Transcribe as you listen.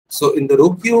So in the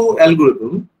Rocchio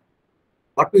algorithm,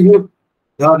 what we have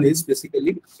done is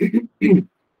basically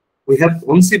we have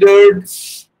considered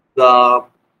the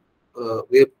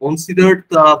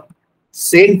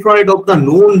centroid of the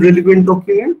known relevant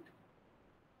document.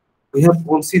 We have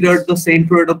considered the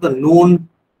centroid of the known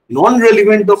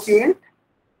non-relevant document,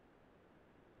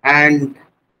 and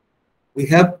we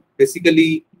have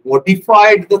basically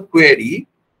modified the query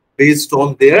based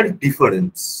on their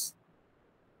difference.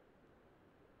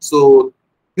 So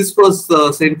this was the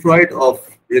centroid of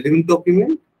relevant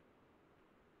document.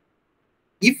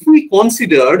 If we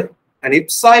consider an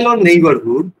epsilon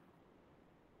neighborhood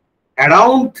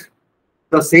around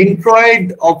the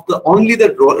centroid of the only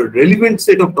the relevant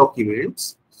set of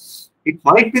documents, it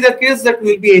might be the case that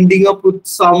we'll be ending up with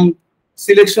some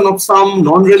selection of some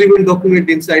non-relevant document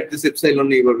inside this epsilon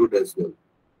neighborhood as well.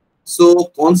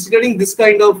 So considering this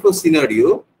kind of a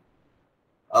scenario,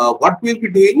 what we'll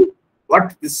be doing,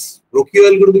 what this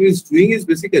Rocchio algorithm is doing is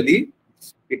basically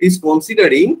it is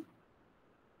considering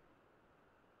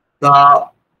the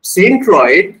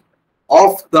centroid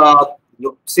of the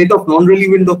set of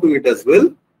non-relevant document as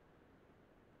well.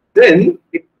 Then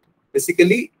it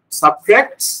basically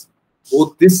subtracts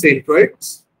both these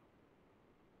centroids,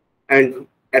 and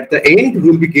at the end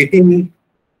we'll be getting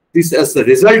this as a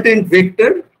resultant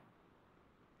vector.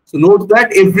 So note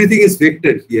that everything is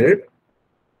vector here.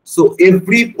 So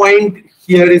every point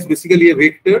here is basically a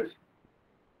vector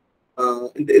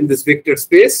in this vector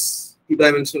space,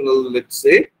 two-dimensional, let's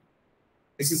say.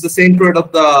 This is the centroid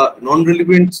of the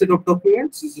non-relevant set of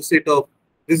documents. This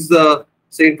is the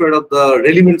centroid of the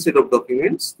relevant set of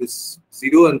documents, this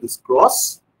 0 and this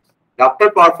cross.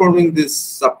 After performing this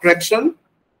subtraction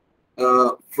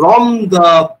from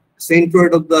the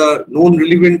centroid of the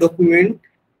non-relevant document,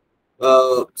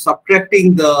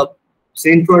 subtracting the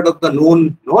centroid of the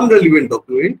non-relevant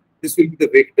document, this will be the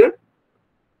vector.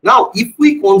 Now, if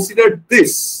we consider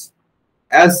this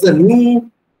as the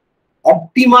new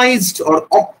optimized or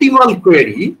optimal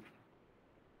query,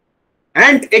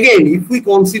 and again, if we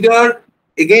consider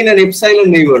again an epsilon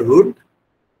neighborhood,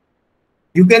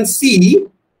 you can see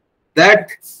that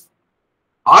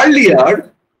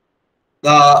earlier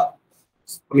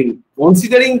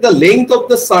considering the length of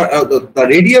the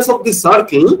radius of the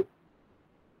circle,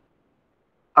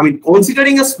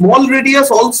 considering a small radius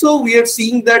also, we are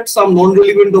seeing that some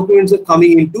non-relevant documents are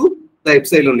coming into the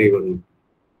epsilon neighborhood,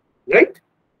 right?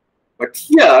 But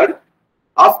here,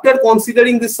 after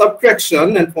considering this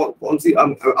subtraction and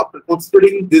after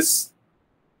considering this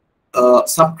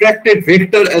subtracted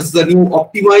vector as the new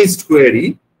optimized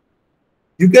query,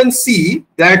 you can see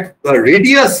that the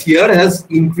radius here has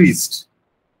increased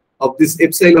of this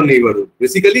epsilon neighborhood.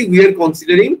 Basically, we are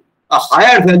considering a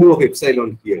higher value of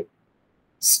epsilon here.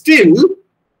 Still,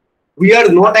 we are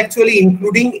not actually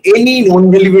including any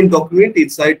non-relevant document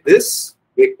inside this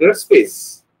vector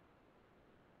space.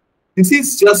 This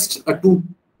is just an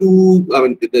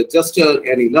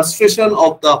illustration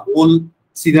of the whole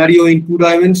scenario in 2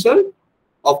 dimension.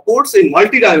 Of course, in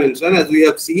multi-dimension, as we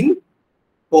have seen,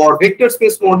 for vector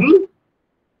space model,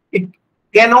 it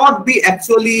cannot be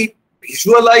actually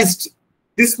visualized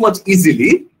this much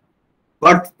easily,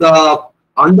 but the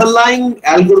underlying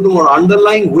algorithm or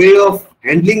underlying way of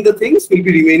handling the things will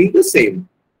be remaining the same.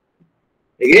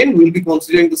 Again, we'll be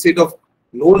considering the set of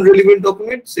non-relevant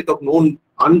document, set of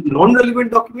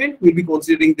non-relevant document. We'll be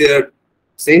considering their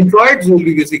centroids. We'll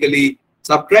be basically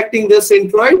subtracting the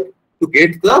centroid to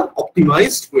get the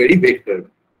optimized query vector.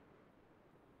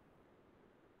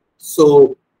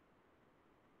 So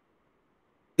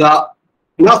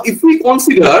now if we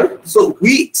consider, so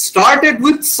we started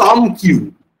with some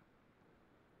Q.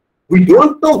 We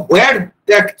don't know where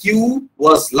that Q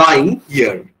was lying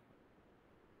here.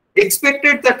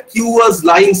 Expected that Q was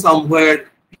lying somewhere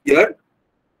here,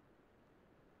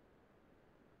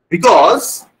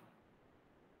 because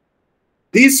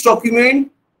this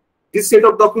document, this set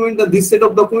of documents and this set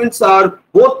of documents are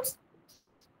both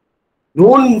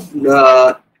known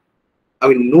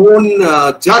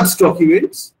judged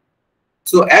documents.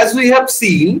 So as we have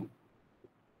seen,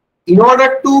 in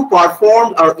order to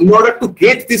perform or in order to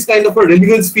get this kind of a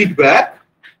relevance feedback,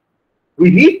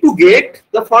 we need to get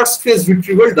the first phase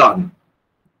retrieval done.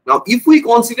 Now, if we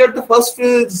consider the first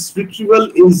phase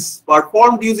retrieval is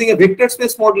performed using a vector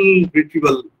space model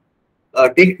retrieval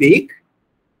technique,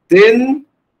 then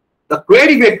the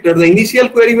query vector, the initial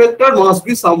query vector, must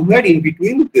be somewhere in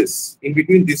between these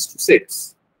two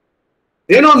sets.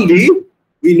 Then only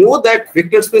we know that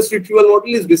vector space retrieval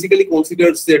model is basically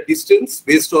considers their distance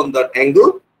based on the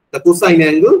angle, the cosine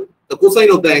angle, the cosine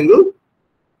of the angle,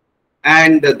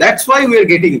 and that's why we are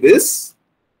getting this.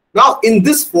 Now, in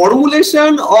this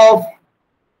formulation of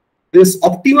this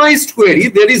optimized query,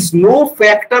 there is no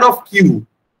factor of Q,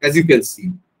 as you can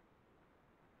see.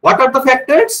 What are the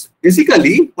factors?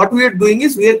 Basically, what we are doing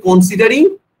is we are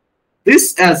considering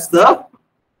this as the,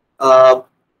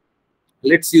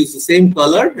 let's use the same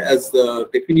color as the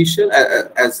definition,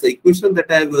 as the equation that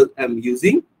I am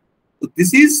using. So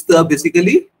this is the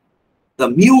basically the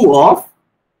mu of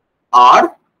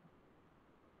R,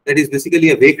 that is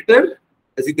basically a vector.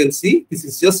 As you can see, this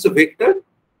is just a vector,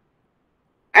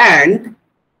 and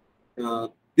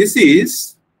this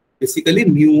is basically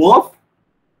mu of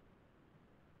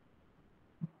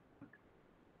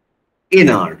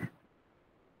NR.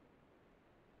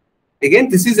 Again,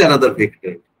 this is another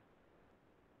vector.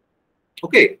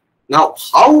 Okay, now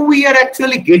how we are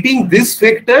actually getting this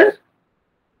vector?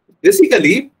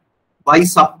 Basically, by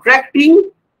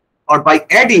subtracting or by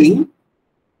adding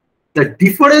the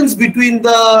difference between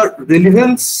the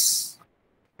relevance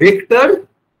vector,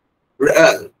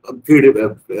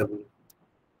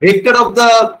 vector of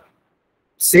the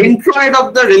centroid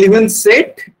of the relevance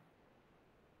set,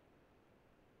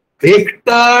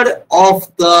 vector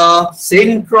of the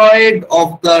centroid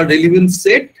of the relevance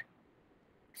set.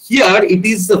 Here it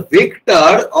is the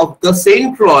vector of the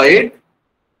centroid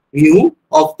mu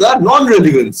of the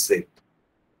non-relevance set.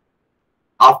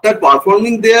 After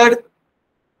performing their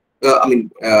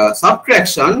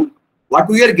subtraction, what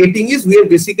we are getting is we are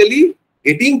basically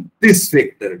getting this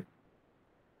vector,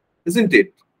 isn't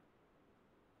it?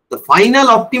 The final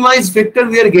optimized vector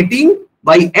we are getting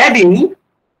by adding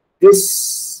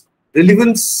this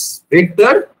relevance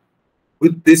vector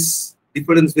with this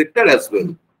difference vector as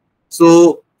well.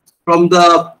 So from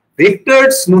the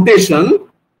vectors notation,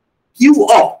 Q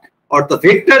opt, or the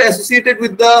vector associated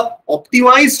with the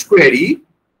optimized query,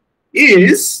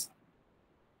 is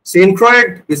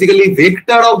centroid, basically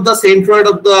vector of the centroid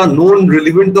of the known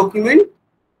relevant document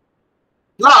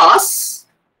plus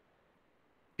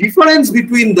difference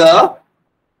between the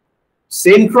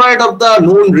centroid of the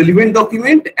known relevant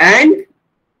document and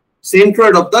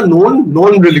centroid of the known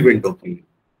non-relevant document.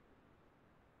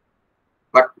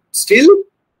 But still,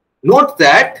 note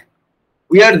that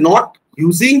we are not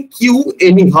using Q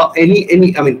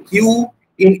Q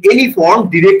in any form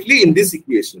directly in this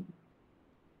equation.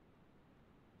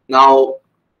 Now,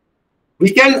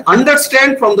 we can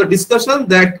understand from the discussion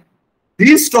that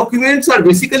these documents are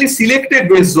basically selected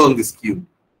based on this Q.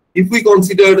 If we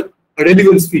consider a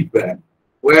relevance feedback,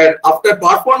 where after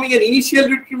performing an initial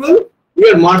retrieval,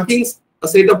 we are marking a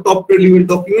set of top relevant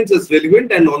documents as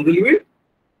relevant and non-relevant,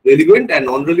 relevant and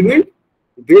non-relevant,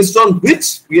 based on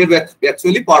which we are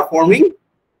actually performing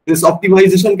this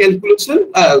optimization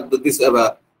calculation,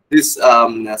 this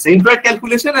centroid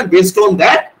calculation, and based on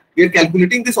that, we are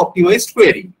calculating this optimized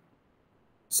query.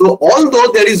 So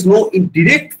although there is no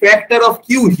direct factor of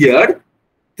Q here,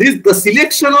 the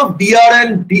selection of DR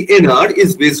and DNR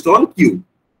is based on Q.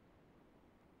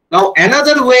 Now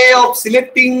another way of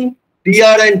selecting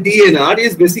DR and DNR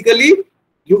is basically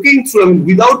looking through,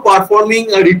 without performing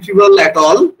a retrieval at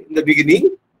all in the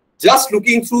beginning, just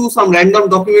looking through some random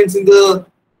documents in the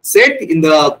set, in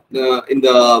the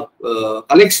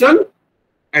collection,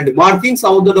 and marking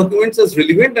some of the documents as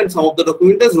relevant and some of the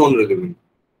documents as non-relevant.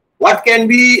 What can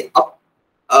be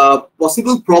a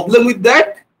possible problem with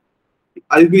that?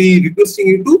 I'll be requesting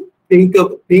you to think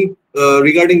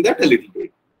regarding that a little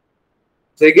bit.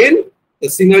 So again, the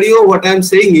scenario, what I'm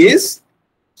saying is,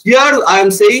 here I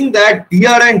am saying that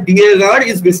DR and DNR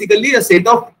is basically a set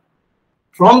of,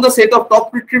 from the set of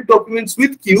top retrieved documents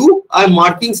with Q, I am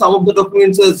marking some of the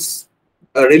documents as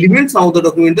relevant, some of the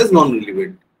documents as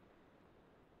non-relevant.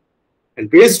 And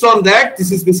based on that,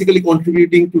 this is basically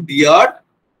contributing to DR.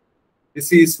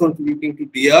 This is contributing to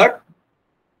DR.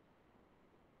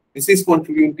 This is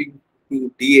contributing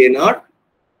to DNR.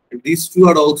 And these two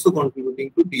are also contributing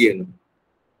to DNR.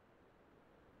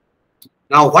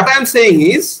 Now, what I am saying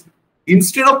is,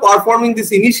 instead of performing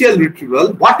this initial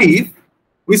retrieval, what if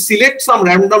we select some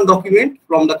random document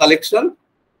from the collection,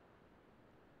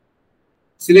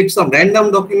 select some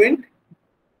random document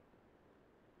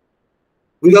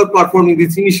without performing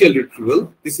this initial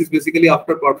retrieval. This is basically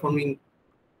after performing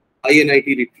INIT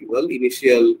retrieval,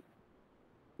 initial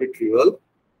retrieval.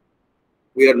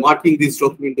 We are marking this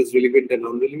document as relevant and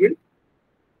non-relevant.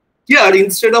 Here,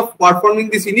 instead of performing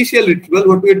this initial retrieval,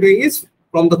 what we are doing is,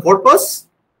 from the corpus,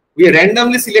 we are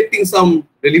randomly selecting some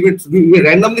relevant, we are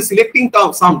randomly selecting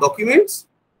some documents,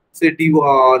 say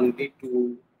D1,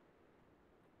 D2,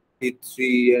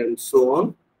 D3, and so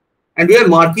on. And we are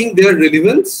marking their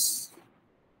relevance,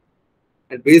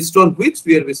 and based on which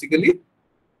we are basically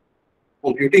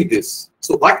computing this.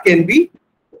 So what can be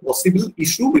possible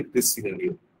issue with this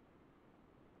scenario.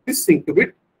 Please think of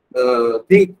it.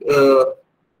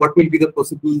 What will be the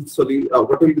possible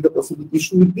what will be the possible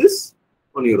issue with this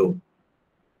on your own.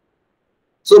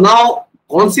 So now,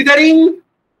 considering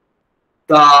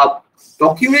the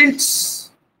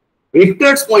documents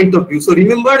vectors point of view. So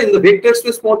remember, in the vector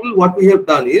space model, what we have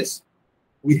done is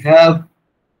we have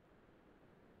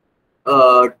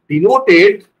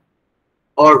denoted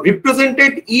or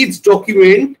represented each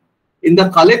document in the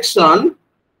collection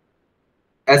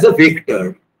as a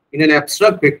vector in an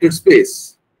abstract vector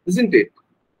space, isn't it?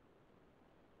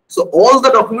 So all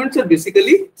the documents are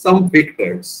basically some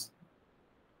vectors.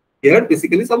 Here,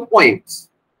 basically some points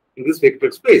in this vector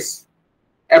space,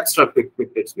 abstract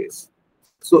vector space.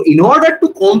 So in order to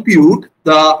compute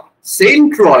the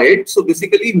centroid, so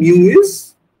basically mu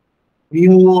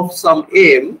of some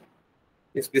m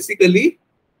is basically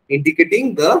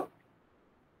indicating the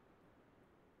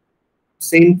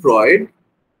centroid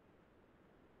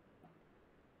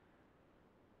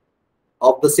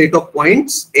of the set of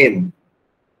points m.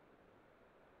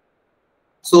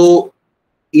 So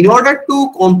in order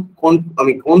to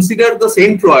consider the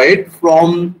centroid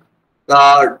from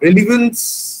the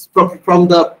relevance from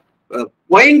the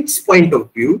points point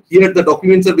of view, here the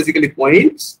documents are basically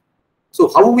points.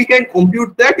 So how we can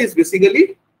compute that is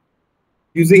basically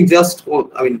using just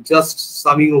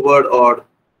summing over or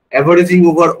averaging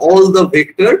over all the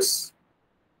vectors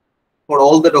for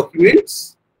all the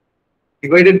documents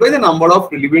divided by the number of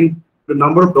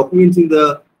documents in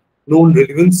the known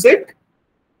relevance set,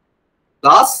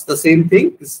 plus the same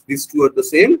thing, these two are the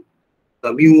same,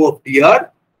 the mu of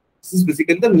dr, this is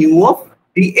basically the mu of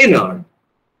dnr,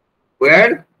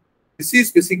 where this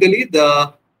is basically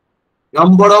the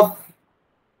number of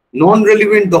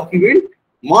non-relevant document,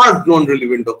 marked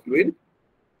non-relevant document,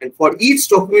 and for each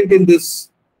document in this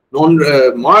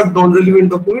marked non-relevant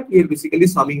document, we are basically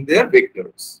summing their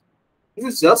vectors. This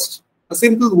is just a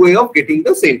simple way of getting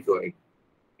the centroid,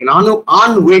 an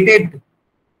unweighted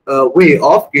way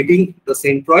of getting the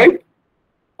centroid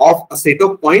of a set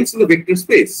of points in the vector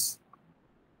space.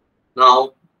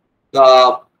 Now,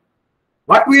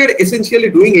 what we are essentially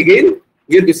doing again,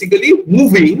 we are basically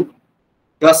moving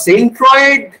the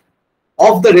centroid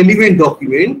of the relevant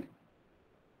document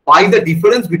by the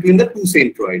difference between the two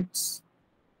centroids,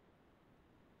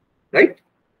 right?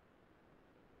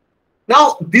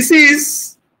 Now, this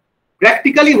is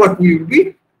practically what we will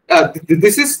be,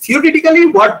 this is theoretically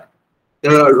what the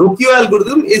Rocchio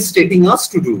algorithm is taking us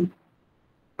to do.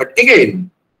 But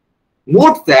again,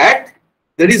 note that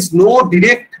there is no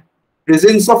direct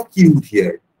presence of Q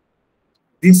here.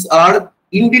 These are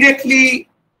indirectly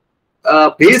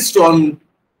based on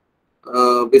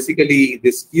basically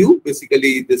this Q,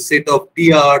 basically the set of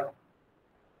TR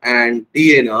and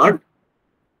DNR.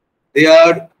 They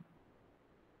are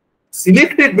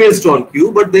selected based on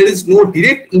Q, but there is no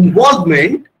direct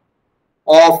involvement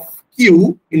of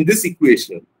Q in this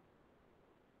equation.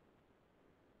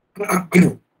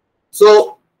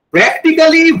 So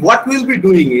practically what we'll be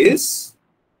doing is,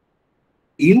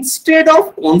 instead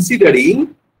of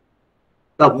considering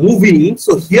the moving,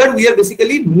 so here we are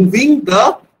basically moving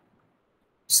the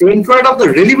centroid of the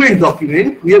relevant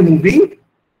document, we are moving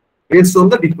based on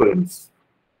the difference.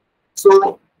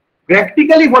 So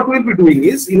practically what we'll be doing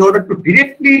is, in order to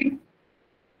directly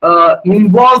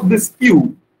involve this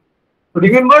Q,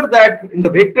 remember that in the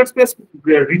vector space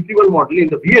retrieval model in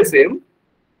the VSM,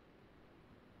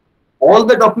 all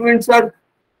the documents are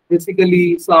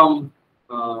basically some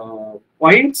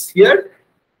points here,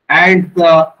 and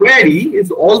the query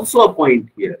is also a point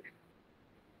here.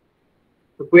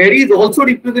 The query is also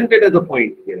represented as a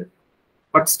point here,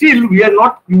 but still we are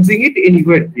not using it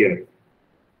anywhere here.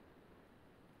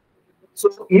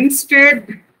 So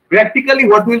instead, practically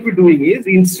what we'll be doing is,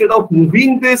 instead of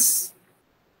moving this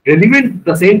the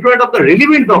centroid of the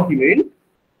relevant document,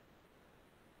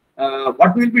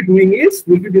 what we'll be doing is,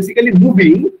 we'll be basically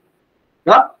moving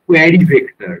the query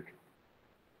vector.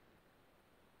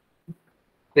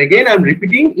 So again, I'm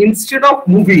repeating, instead of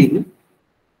moving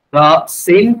the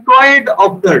centroid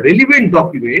of the relevant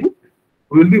document,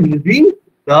 we will be moving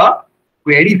the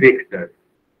query vector.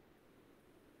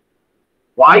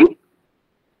 Why?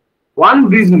 One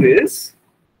reason is,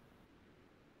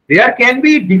 there can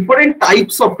be different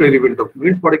types of relevant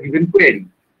documents for a given query.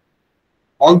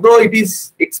 Although it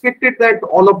is expected that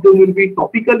all of them will be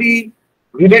topically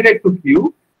related to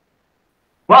Q,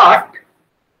 but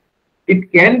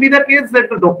it can be the case that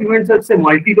the documents are, say,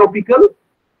 multi-topical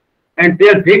and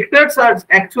their vectors are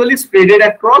actually spreaded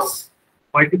across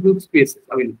multiple spaces,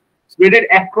 spreaded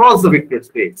across the vector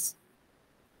space.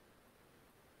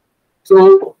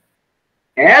 So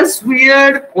as we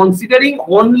are considering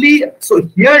only, so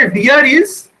here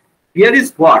is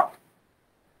what?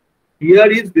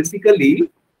 Here is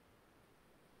basically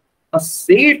a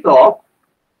set of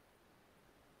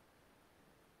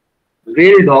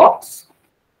rel docs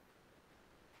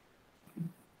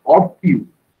of Q,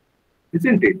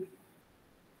 isn't it?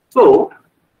 So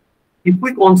if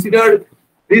we consider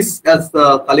this as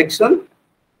the collection,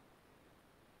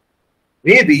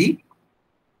 maybe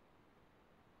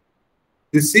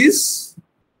this is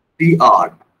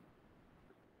DR,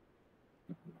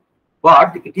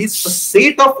 but it is a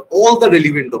set of all the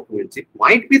relevant documents. It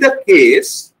might be the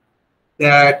case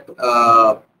that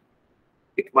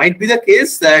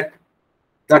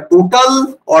the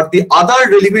total or the other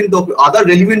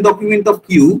relevant document of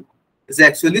Q is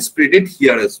actually spreaded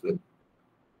here as well.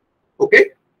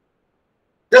 Okay,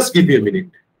 just give me a minute.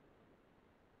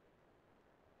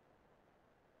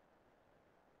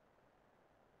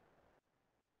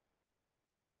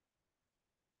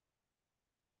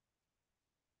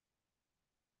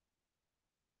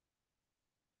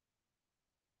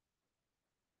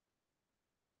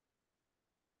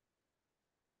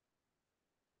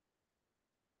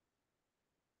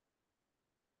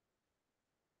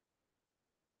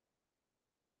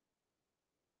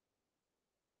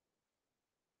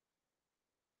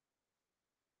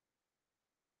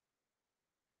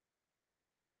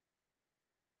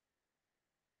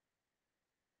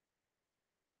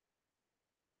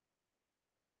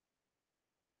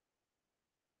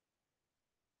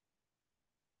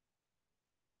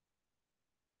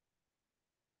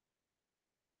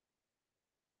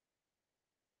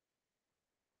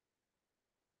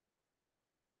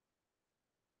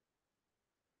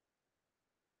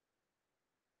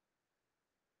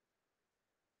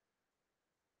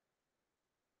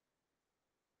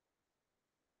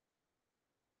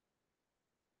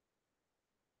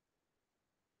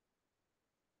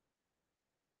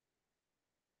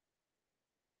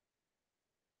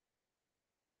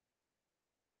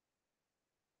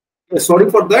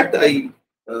 Sorry for that. I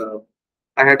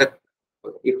had a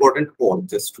important call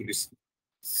just to listen.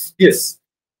 Yes.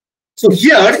 So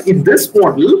here in this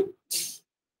model,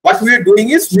 what we are doing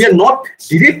is we are not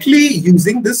directly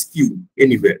using this Q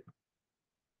anywhere.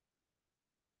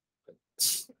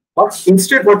 But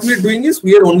instead, what we are doing is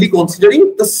we are only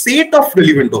considering the set of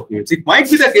relevant documents. It might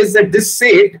be the case that this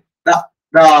set,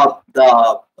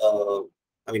 the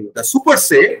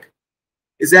superset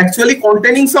is actually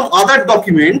containing some other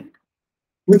document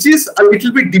which is a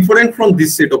little bit different from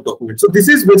this set of documents. So this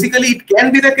is basically, it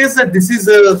can be the case that this is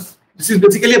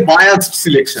basically a biased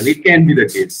selection. It can be the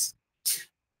case.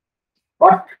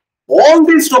 But all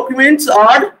these documents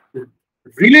are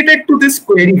related to this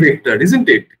query vector, isn't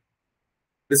it?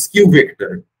 This Q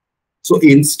vector. So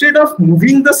instead of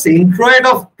moving the centroid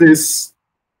of this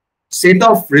set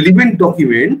of relevant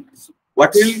documents,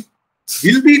 what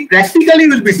we'll be practically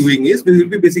will be doing is we will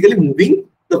be basically moving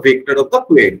the vector of the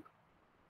query.